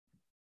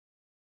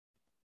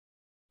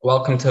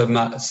Welcome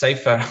to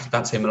Sefer.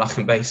 That's in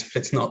Malachim Beis,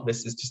 but it's not.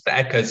 This is just the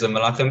echoes of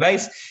Malachim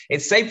Beis.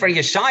 It's Sefer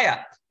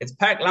Yeshaya. It's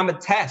Perek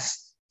Lamed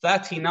Tes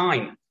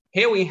 39.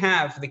 Here we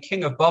have the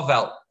king of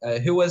Bavel.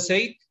 Who was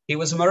he? He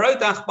was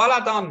Merodach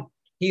Baladan.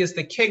 He is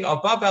the king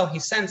of Bavel. He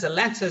sends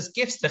letters,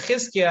 gifts to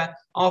Chizkiah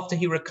after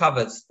he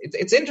recovers.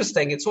 It's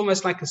interesting. It's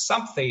almost like a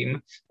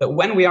sub-theme that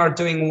when we are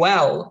doing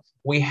well,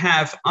 we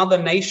have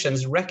other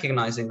nations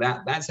recognizing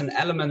that. That's an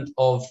element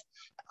of,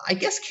 I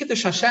guess,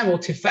 Kiddush Hashem or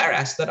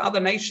Tiferes, that other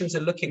nations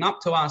are looking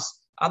up to us.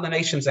 Other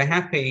nations are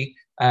happy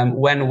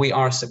when we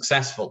are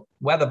successful.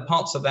 Whether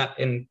parts of that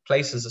in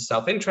places of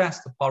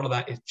self-interest, a part of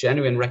that is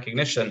genuine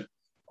recognition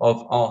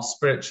of our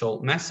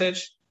spiritual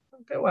message.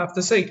 Okay, we'll have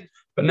to see.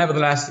 But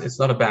nevertheless, it's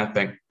not a bad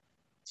thing.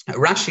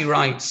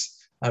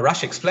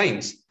 Rashi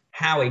explains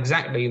how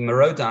exactly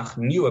Merodach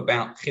knew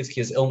about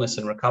Chizkiah's illness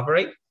and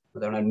recovery.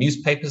 There were no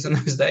newspapers in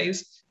those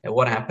days.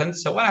 What happened?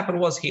 So what happened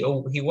was he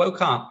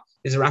woke up.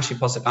 This is Rashi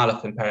Posek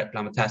Aleph in Perek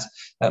Lamed Tes.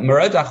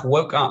 Merodach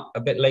woke up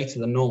a bit later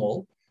than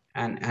normal,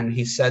 and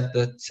he said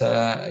that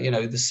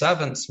the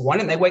servants, why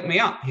didn't they wake me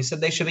up? He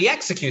said they should be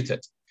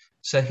executed.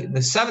 So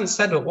the servants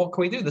said, well, what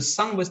can we do? The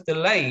sun was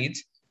delayed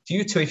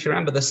due to, if you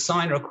remember, the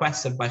sign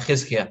requested by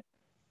Chizkiah.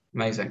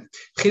 Amazing.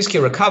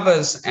 Chizkiah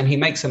recovers and he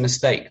makes a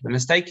mistake. The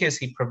mistake is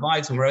he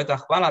provides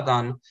Merodach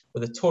Baladan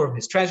with a tour of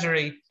his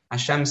treasury.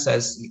 Hashem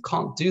says, you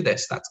can't do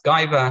this. That's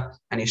Gaiva.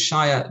 And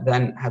Yeshaya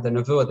then had the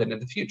nevuah that in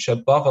the future,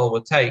 Bavel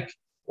would take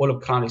all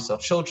of Klal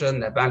Yisrael's children,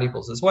 their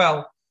valuables as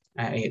well.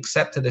 He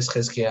accepted this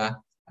Chizkiah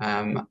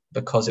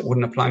because it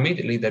wouldn't apply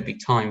immediately. There'd be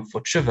time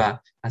for tshuva,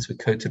 as we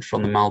quoted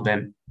from the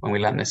Malbim when we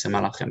learned this in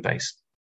Malachim Beis.